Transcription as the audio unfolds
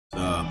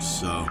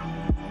So,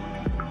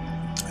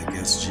 I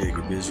guess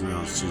Jacob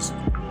Israel's just,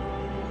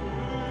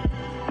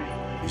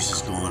 he's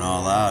just going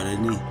all out,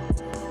 isn't he?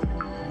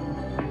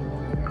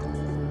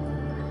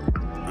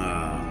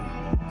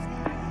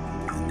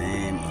 The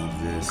name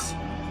of this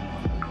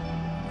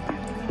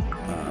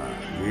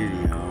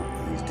video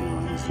he's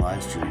doing, this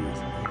live stream, is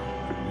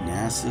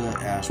NASA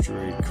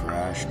asteroid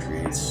crash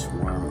creates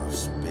swarm of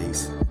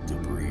space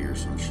debris or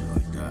some shit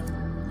like that.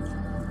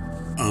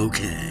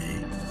 Okay.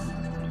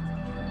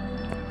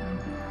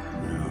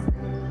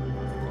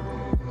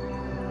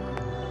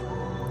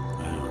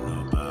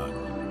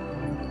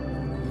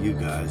 You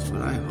guys,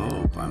 but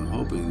I'm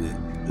hoping that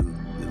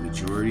the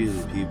majority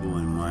of the people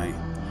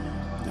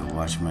that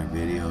watch my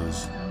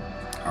videos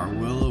are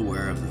well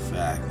aware of the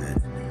fact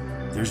that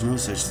there's no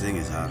such thing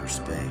as outer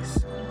space.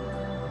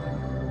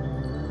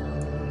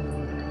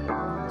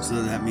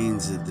 So that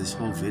means that this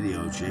whole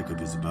video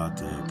Jacob is about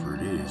to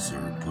produce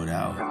or put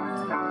out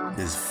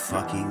is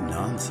fucking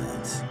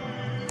nonsense,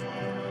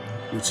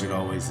 which it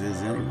always is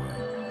anyway.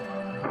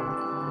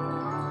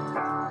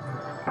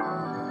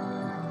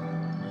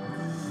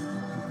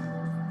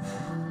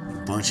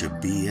 Bunch of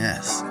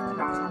BS.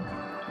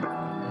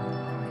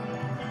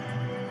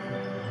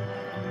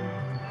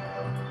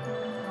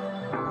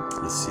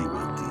 Let's see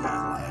what the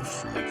live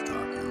stream is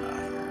talking about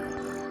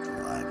here, the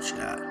live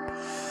chat.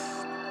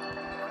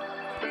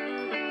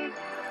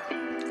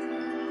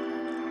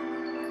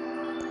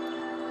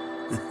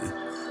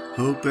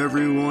 Hope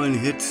everyone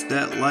hits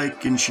that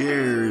like and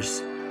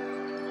shares.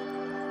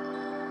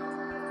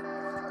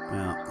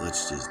 Well,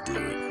 let's just do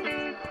it.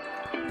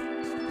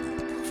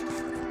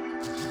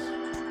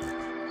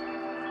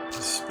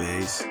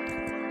 Space.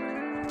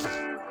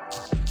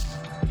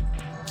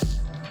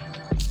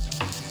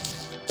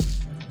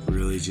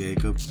 Really,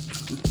 Jacob?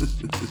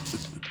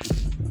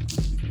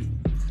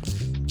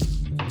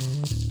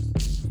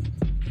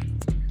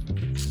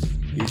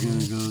 You're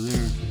gonna go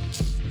there?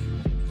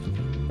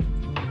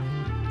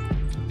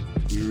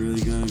 You're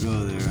really gonna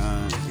go there,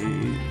 huh?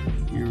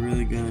 You're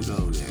really gonna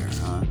go there,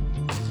 huh?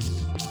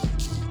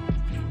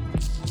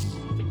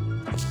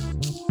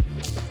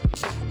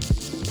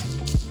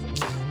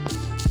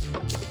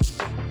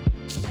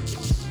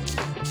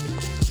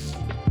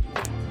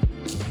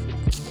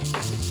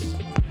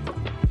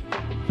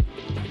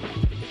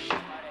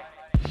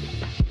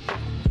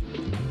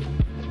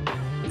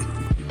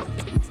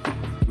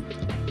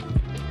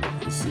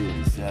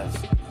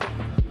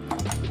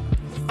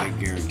 I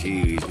guarantee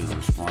you he's going to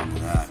respond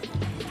to that.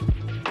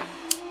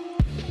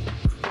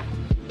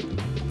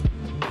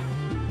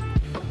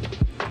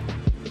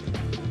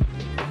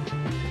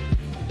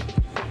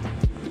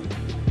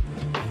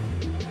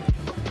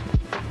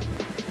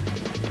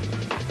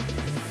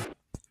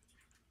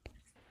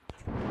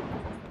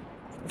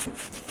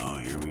 Oh,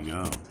 here we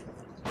go.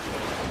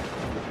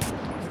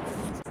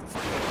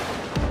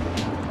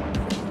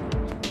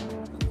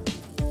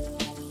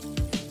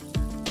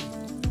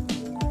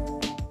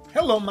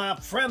 Hello, my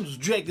friends.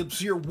 Jacobs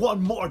here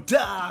one more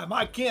time.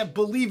 I can't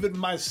believe it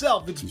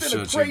myself. It's been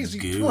a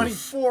crazy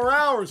 24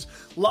 hours.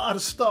 A lot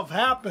of stuff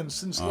happened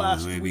since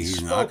last we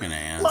spoke.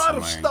 A lot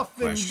of stuff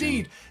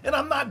indeed. And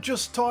I'm not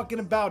just talking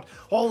about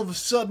all of a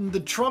sudden the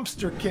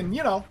Trumpster can,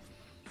 you know,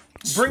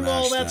 bring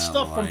all that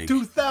stuff from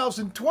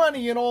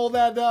 2020 and all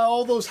that,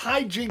 all those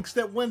hijinks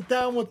that went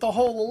down with the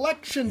whole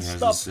election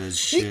stuff.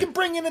 He can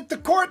bring it into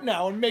court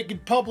now and make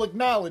it public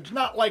knowledge.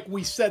 Not like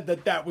we said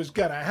that that was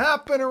going to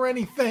happen or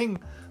anything.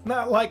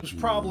 Not like it was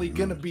probably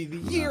going to be the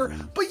year.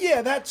 But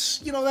yeah,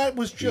 that's, you know, that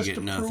was just to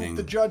prove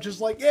the judge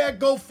is like, yeah,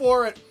 go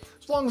for it.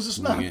 As long as it's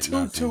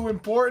not too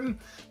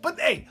important. But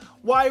hey,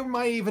 why am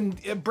I even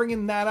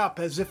bringing that up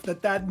as if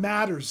that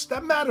matters?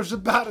 That matters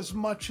about as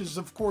much as,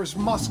 of course,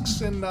 Musk's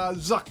and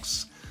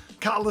Zuck's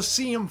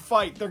Coliseum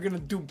fight. They're going to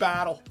do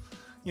battle.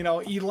 You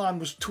know, Elon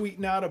was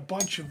tweeting out a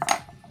bunch of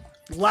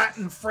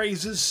Latin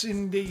phrases,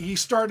 and he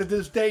started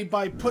his day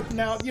by putting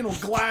out, you know,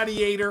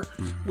 gladiator,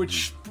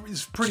 which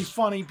is pretty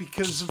funny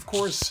because, of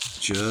course,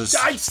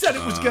 I said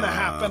it was going to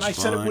happen. I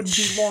said it wouldn't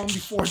be long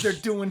before they're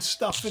doing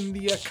stuff in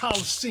the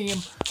Coliseum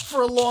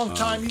for a long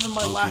time, even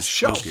my last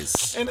show.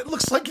 And it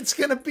looks like it's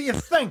going to be a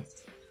thing.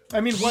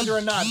 I mean, whether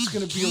or not it's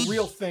going to be a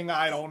real thing,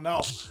 I don't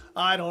know.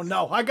 I don't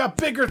know. I got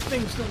bigger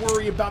things to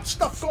worry about.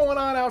 Stuff going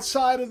on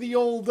outside of the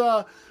old,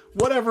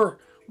 whatever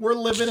we're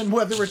living in,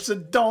 whether it's a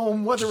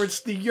dome, whether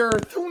it's the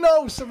earth, who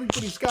knows?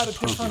 Everybody's got a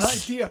different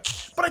idea.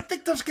 But I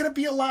think there's going to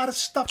be a lot of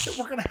stuff that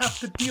we're going to have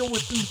to deal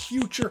with in the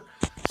future.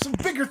 Some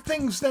bigger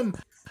things than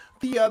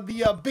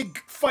the big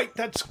fight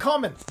that's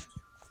coming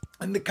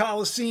in the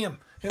Coliseum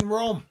in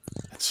Rome.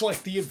 It's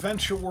like the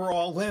adventure we're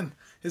all in.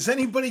 Is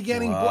anybody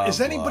getting bored? Is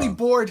anybody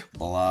bored?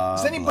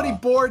 Is anybody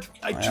bored?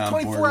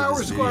 24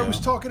 hours ago, I was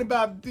talking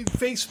about the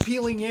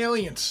face-peeling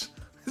aliens.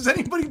 Is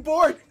anybody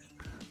bored?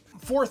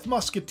 Fourth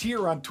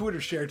Musketeer on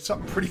Twitter shared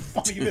something pretty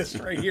funny this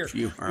right here.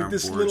 With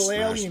this little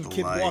alien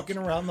kid walking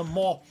around the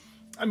mall.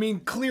 I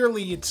mean,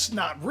 clearly it's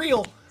not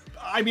real.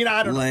 I mean,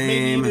 I don't know.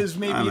 Maybe it is,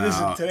 maybe it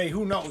isn't today.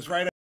 Who knows,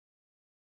 right?